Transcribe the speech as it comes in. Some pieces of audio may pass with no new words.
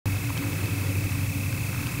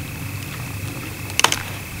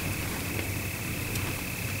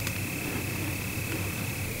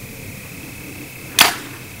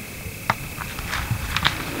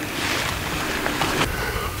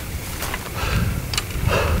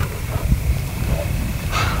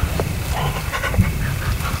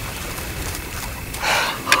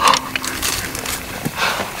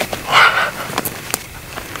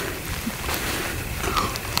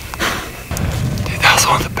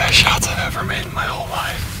best shots I've ever made in my whole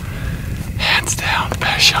life. Hands down, the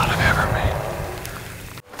best shot I've ever made.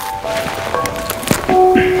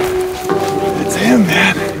 It's him,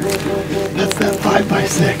 man. That's that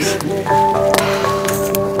 5x6.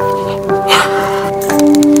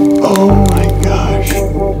 Oh my gosh.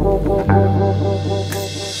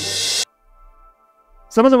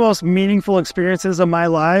 Some of the most meaningful experiences of my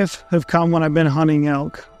life have come when I've been hunting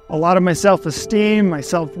elk. A lot of my self-esteem, my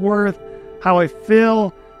self-worth, how I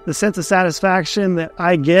feel, the sense of satisfaction that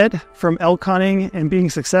I get from elk hunting and being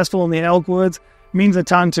successful in the elk woods means a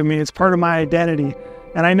ton to me. It's part of my identity.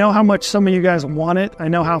 And I know how much some of you guys want it. I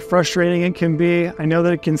know how frustrating it can be. I know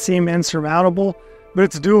that it can seem insurmountable, but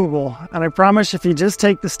it's doable. And I promise if you just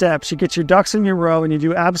take the steps, you get your ducks in your row and you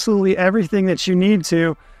do absolutely everything that you need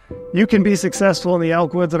to, you can be successful in the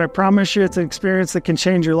elk woods. And I promise you it's an experience that can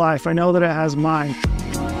change your life. I know that it has mine.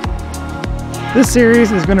 This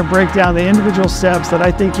series is going to break down the individual steps that I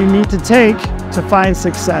think you need to take to find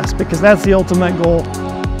success, because that's the ultimate goal.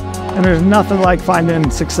 And there's nothing like finding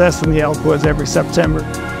success in the elk woods every September.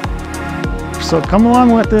 So come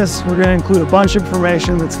along with this. We're going to include a bunch of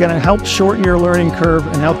information that's going to help shorten your learning curve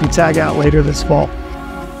and help you tag out later this fall.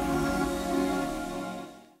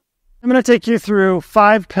 I'm going to take you through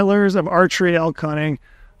 5 pillars of archery elk hunting.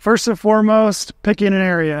 First and foremost, picking an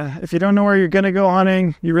area. If you don't know where you're going to go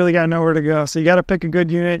hunting, you really got to know where to go. So you got to pick a good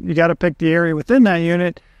unit. You got to pick the area within that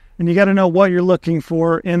unit, and you got to know what you're looking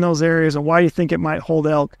for in those areas and why you think it might hold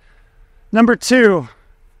elk. Number 2,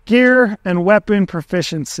 gear and weapon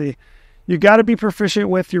proficiency. You got to be proficient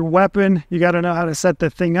with your weapon. You got to know how to set the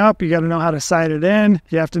thing up. You got to know how to sight it in.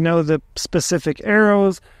 You have to know the specific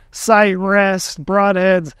arrows, sight rest,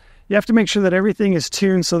 broadheads. You have to make sure that everything is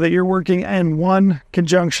tuned so that you're working in one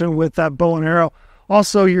conjunction with that bow and arrow.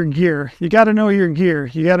 Also, your gear. You got to know your gear.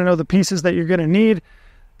 You got to know the pieces that you're going to need,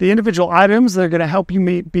 the individual items that are going to help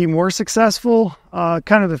you be more successful,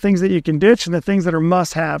 kind of the things that you can ditch and the things that are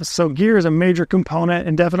must-haves. So gear is a major component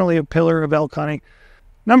and definitely a pillar of elk hunting.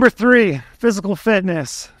 Number 3, physical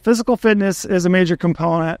fitness. Physical fitness is a major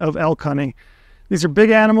component of elk hunting. These are big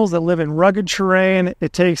animals that live in rugged terrain.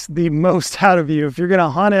 It takes the most out of you. If you're going to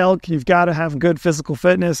hunt elk, you've got to have good physical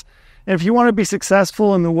fitness. And if you want to be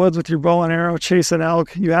successful in the woods with your bow and arrow chasing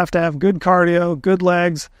elk, you have to have good cardio, good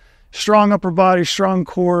legs, strong upper body, strong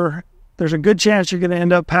core. There's a good chance you're going to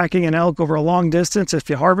end up packing an elk over a long distance if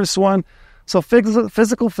you harvest one. So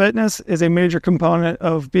physical fitness is a major component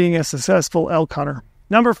of being a successful elk hunter.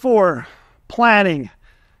 Number 4, planning.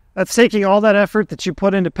 That's taking all that effort that you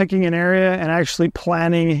put into picking an area and actually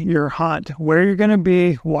planning your hunt, where you're going to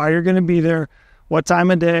be, why you're going to be there, what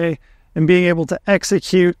time of day, and being able to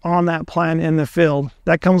execute on that plan in the field.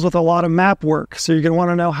 That comes with a lot of map work. So you're going to want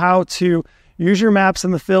to know how to use your maps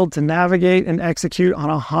in the field to navigate and execute on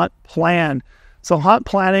a hunt plan. So hunt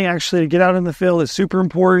planning, actually, to get out in the field is super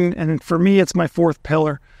important. And for me, it's my 4th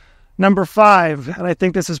pillar. Number 5, and I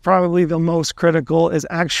think this is probably the most critical, is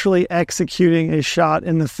actually executing a shot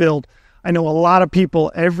in the field. I know a lot of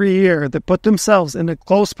people every year that put themselves into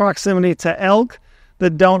close proximity to elk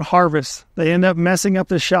that don't harvest. They end up messing up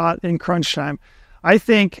the shot in crunch time. I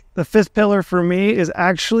think the 5th pillar for me is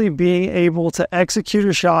actually being able to execute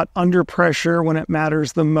a shot under pressure when it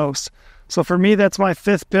matters the most. So for me, that's my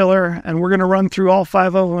 5th pillar, and we're going to run through all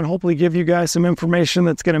 5 of them and hopefully give you guys some information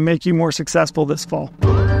that's going to make you more successful this fall.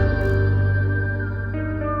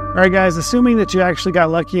 All right, guys, assuming that you actually got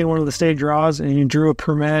lucky in one of the state draws and you drew a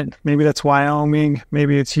permit, maybe that's Wyoming,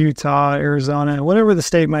 maybe it's Utah, Arizona, whatever the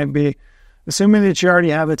state might be, assuming that you already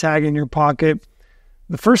have a tag in your pocket,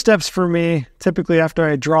 the first steps for me, typically after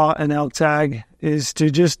I draw an elk tag, is to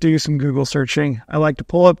just do some Google searching. I like to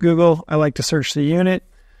pull up Google. I like to search the unit,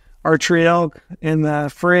 Archery Elk, in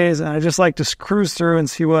the phrase, and I just like to cruise through and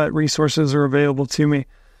see what resources are available to me.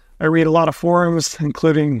 I read a lot of forums,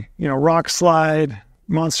 including, Rock Slide,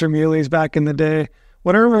 Monster Muleys back in the day,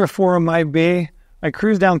 whatever a forum might be. I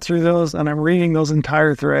cruise down through those and I'm reading those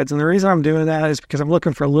entire threads. And the reason I'm doing that is because I'm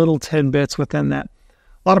looking for little tidbits within that.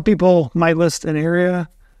 A lot of people might list an area.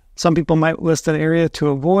 Some people might list an area to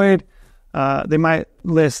avoid. They might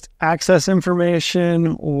list access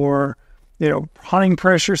information or, hunting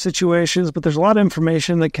pressure situations, but there's a lot of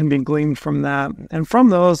information that can be gleaned from that. And from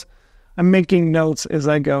those, I'm making notes as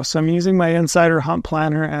I go. So I'm using my Insider Hunt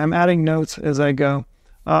Planner and I'm adding notes as I go.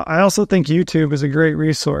 I also think YouTube is a great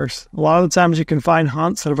resource. A lot of the times you can find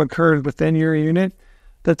hunts that have occurred within your unit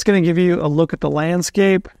that's going to give you a look at the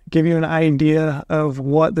landscape, give you an idea of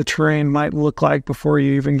what the terrain might look like before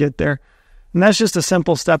you even get there. And that's just a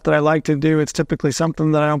simple step that I like to do. It's typically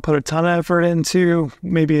something that I don't put a ton of effort into,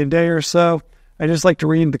 maybe a day or so. I just like to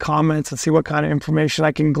read the comments and see what kind of information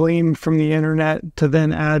I can glean from the internet to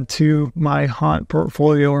then add to my hunt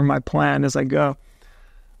portfolio or my plan as I go.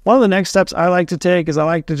 One of the next steps I like to take is I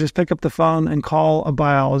like to just pick up the phone and call a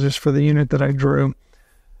biologist for the unit that I drew.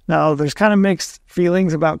 Now, there's kind of mixed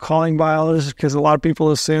feelings about calling biologists because a lot of people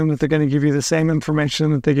assume that they're going to give you the same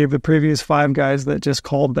information that they gave the previous 5 guys that just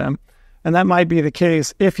called them. And that might be the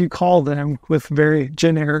case if you call them with very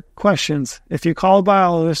generic questions. If you call a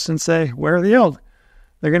biologist and say, where are the elk?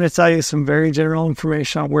 They're going to tell you some very general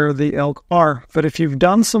information on where the elk are. But if you've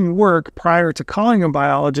done some work prior to calling a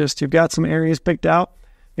biologist, you've got some areas picked out.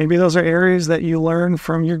 Maybe those are areas that you learn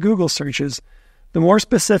from your Google searches. The more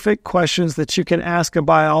specific questions that you can ask a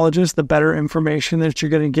biologist, the better information that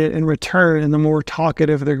you're going to get in return and the more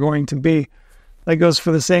talkative they're going to be. That goes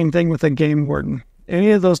for the same thing with a game warden.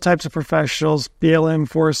 Any of those types of professionals, BLM,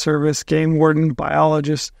 Forest Service, game warden,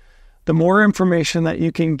 biologist, the more information that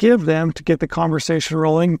you can give them to get the conversation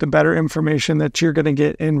rolling, the better information that you're going to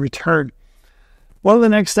get in return. One of the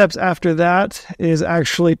next steps after that is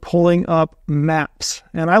actually pulling up maps.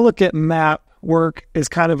 And I look at map work as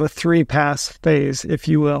kind of a 3-pass phase, if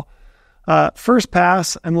you will. First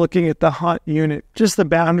pass, I'm looking at the hunt unit, just the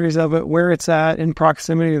boundaries of it, where it's at in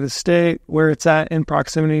proximity to the state, where it's at in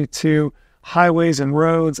proximity to highways and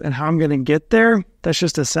roads, and how I'm going to get there. That's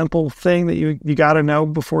just a simple thing that you got to know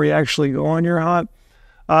before you actually go on your hunt.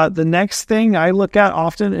 The next thing I look at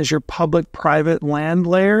often is your public-private land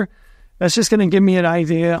layer. That's just going to give me an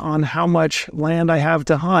idea on how much land I have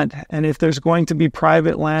to hunt and if there's going to be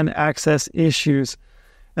private land access issues.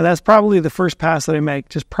 And that's probably the first pass that I make,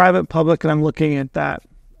 just private, public, and I'm looking at that.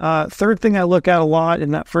 Third thing I look at a lot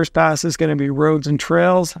in that first pass is going to be roads and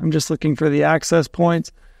trails. I'm just looking for the access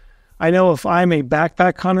points. I know if I'm a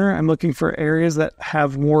backpack hunter, I'm looking for areas that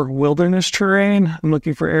have more wilderness terrain. I'm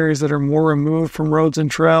looking for areas that are more removed from roads and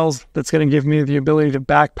trails. That's going to give me the ability to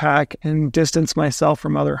backpack and distance myself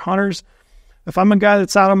from other hunters. If I'm a guy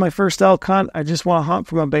that's out on my first elk hunt, I just want to hunt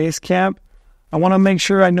from a base camp. I want to make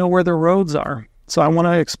sure I know where the roads are. So I want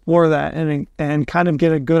to explore that and kind of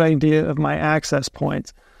get a good idea of my access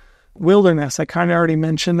points. Wilderness, I kind of already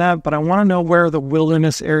mentioned that, but I want to know where the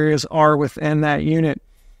wilderness areas are within that unit.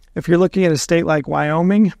 If you're looking at a state like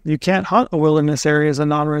Wyoming, you can't hunt a wilderness area as a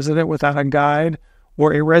non-resident without a guide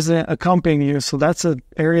or a resident accompanying you. So that's an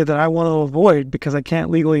area that I want to avoid because I can't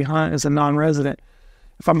legally hunt as a non-resident.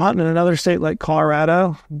 If I'm hunting in another state like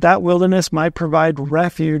Colorado, that wilderness might provide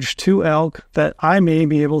refuge to elk that I may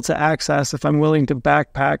be able to access if I'm willing to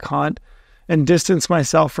backpack hunt and distance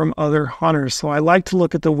myself from other hunters. So I like to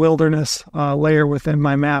look at the wilderness layer within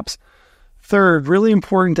my maps. Third, really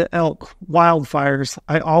important to elk, wildfires.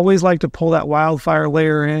 I always like to pull that wildfire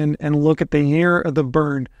layer in and look at the year of the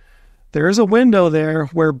burn. There is a window there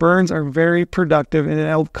where burns are very productive in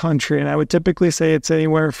elk country, and I would typically say it's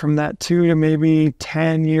anywhere from that 2 to maybe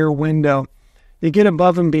 10-year window. You get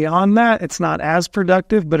above and beyond that, it's not as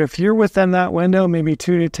productive, but if you're within that window, maybe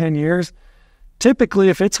 2 to 10 years, typically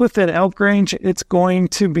if it's within elk range, it's going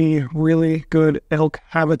to be really good elk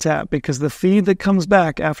habitat because the feed that comes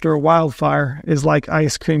back after a wildfire is like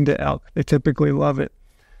ice cream to elk. They typically love it.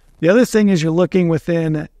 The other thing is you're looking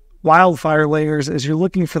within wildfire layers is you're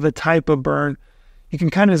looking for the type of burn. You can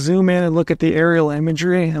kind of zoom in and look at the aerial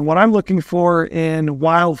imagery. And what I'm looking for in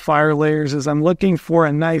wildfire layers is I'm looking for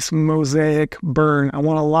a nice mosaic burn. I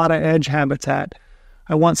want a lot of edge habitat.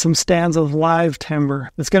 I want some stands of live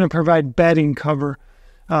timber that's going to provide bedding cover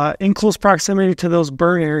in close proximity to those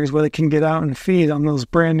burn areas where they can get out and feed on those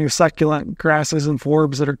brand new succulent grasses and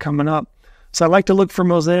forbs that are coming up. So I like to look for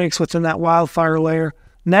mosaics within that wildfire layer.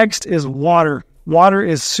 Next is water. Water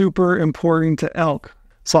is super important to elk.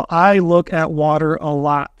 So I look at water a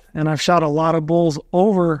lot, and I've shot a lot of bulls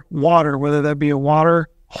over water, whether that be a water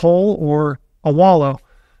hole or a wallow,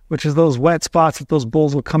 which is those wet spots that those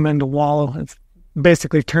bulls will come in to wallow. It's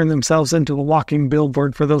basically turn themselves into a walking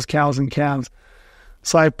billboard for those cows and calves.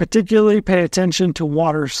 So I particularly pay attention to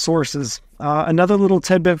water sources. Another little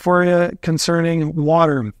tidbit for you concerning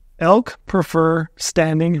water. Elk prefer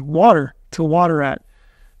standing water to water at.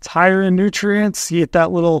 It's higher in nutrients, you get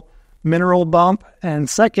that little mineral bump, and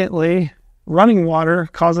secondly, running water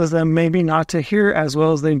causes them maybe not to hear as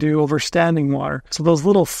well as they do over standing water. So those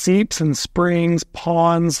little seeps and springs,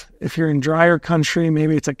 ponds, if you're in drier country,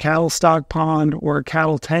 maybe it's a cattle stock pond or a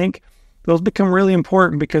cattle tank, those become really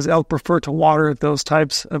important because elk prefer to water at those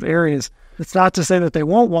types of areas. It's not to say that they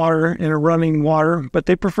won't water in a running water, but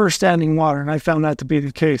they prefer standing water, and I found that to be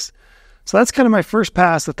the case. So that's kind of my first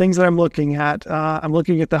pass, the things that I'm looking at. I'm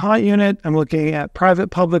looking at the hunt unit, I'm looking at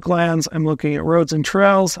private public lands, I'm looking at roads and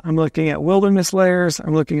trails, I'm looking at wilderness layers,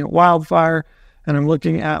 I'm looking at wildfire, and I'm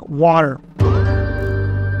looking at water.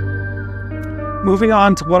 Moving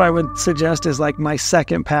on to what I would suggest is like my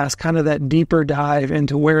second pass, kind of that deeper dive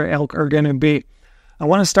into where elk are going to be. I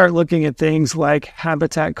want to start looking at things like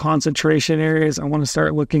habitat concentration areas. I want to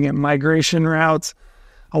start looking at migration routes.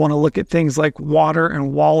 I want to look at things like water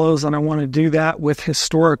and wallows, and I want to do that with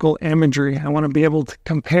historical imagery. I want to be able to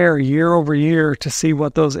compare year over year to see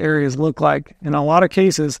what those areas look like. In a lot of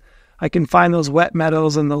cases, I can find those wet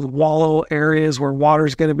meadows and those wallow areas where water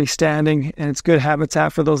is going to be standing, and it's good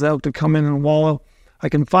habitat for those elk to come in and wallow. I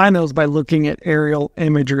can find those by looking at aerial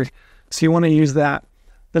imagery. So you want to use that.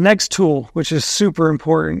 The next tool, which is super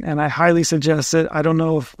important, and I highly suggest it, I don't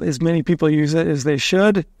know if as many people use it as they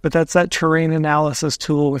should, but that's that terrain analysis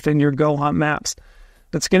tool within your GOHUNT maps.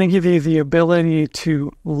 That's going to give you the ability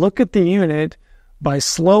to look at the unit by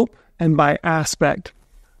slope and by aspect.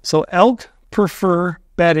 So elk prefer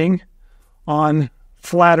bedding on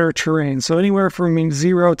flatter terrain. So anywhere from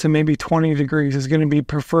 0 to maybe 20 degrees is going to be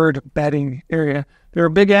preferred bedding area. They're a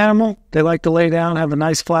big animal. They like to lay down, have a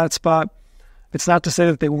nice flat spot. It's not to say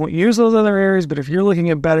that they won't use those other areas, but if you're looking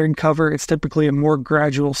at bedding cover, it's typically a more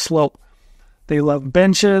gradual slope. They love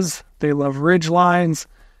benches, they love ridge lines,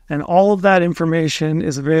 and all of that information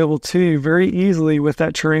is available to you very easily with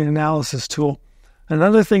that terrain analysis tool.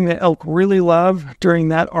 Another thing that elk really love during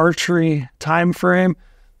that archery time frame,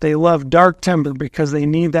 they love dark timber because they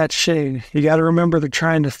need that shade. You got to remember they're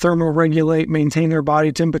trying to thermoregulate, maintain their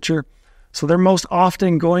body temperature. So they're most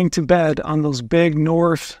often going to bed on those big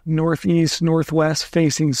north, northeast, northwest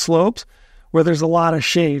facing slopes where there's a lot of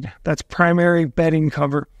shade. That's primary bedding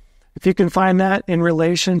cover. If you can find that in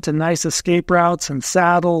relation to nice escape routes and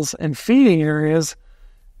saddles and feeding areas,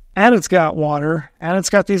 and it's got water, and it's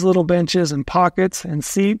got these little benches and pockets and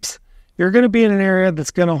seeps, you're going to be in an area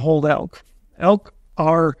that's going to hold elk. Elk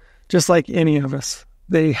are just like any of us.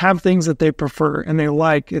 They have things that they prefer and they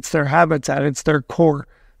like. It's their habitat. It's their core.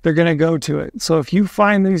 They're going to go to it. So if you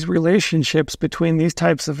find these relationships between these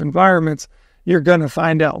types of environments, you're going to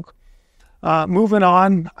find elk. Moving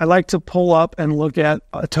on, I like to pull up and look at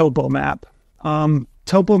a topo map.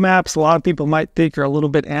 Topo maps, a lot of people might think are a little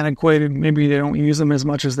bit antiquated. Maybe they don't use them as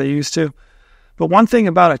much as they used to. But one thing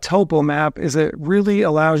about a topo map is it really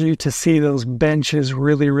allows you to see those benches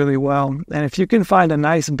really, really well. And if you can find a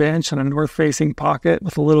nice bench in a north-facing pocket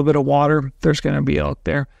with a little bit of water, there's going to be elk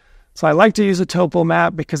there. So I like to use a topo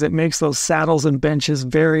map because it makes those saddles and benches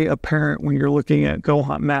very apparent when you're looking at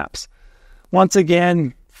GOHUNT maps. Once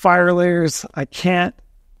again, fire layers, I can't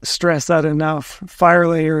stress that enough. Fire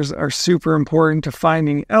layers are super important to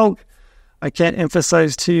finding elk. I can't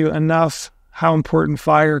emphasize to you enough how important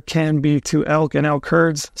fire can be to elk and elk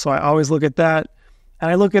herds. So I always look at that. And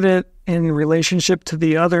I look at it in relationship to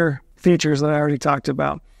the other features that I already talked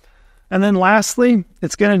about. And then lastly,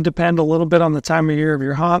 it's going to depend a little bit on the time of year of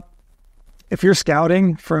your hunt. If you're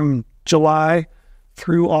scouting from July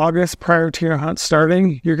through August prior to your hunt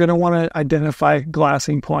starting, you're going to want to identify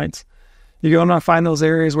glassing points. You're going to find those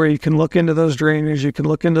areas where you can look into those drainage, you can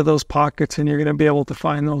look into those pockets, and you're going to be able to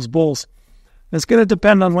find those bulls. It's going to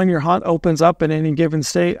depend on when your hunt opens up in any given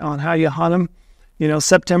state on how you hunt them. You know,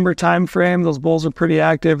 September time frame, those bulls are pretty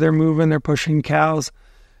active. They're moving, they're pushing cows.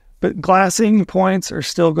 But glassing points are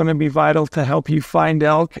still going to be vital to help you find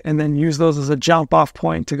elk and then use those as a jump-off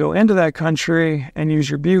point to go into that country and use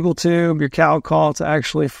your bugle tube, your cow call to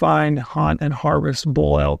actually find, hunt, and harvest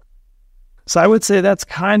bull elk. So I would say that's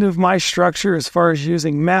kind of my structure as far as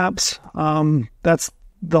using maps. That's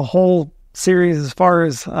the whole series as far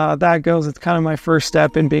as that goes. It's kind of my first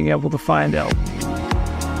step in being able to find elk.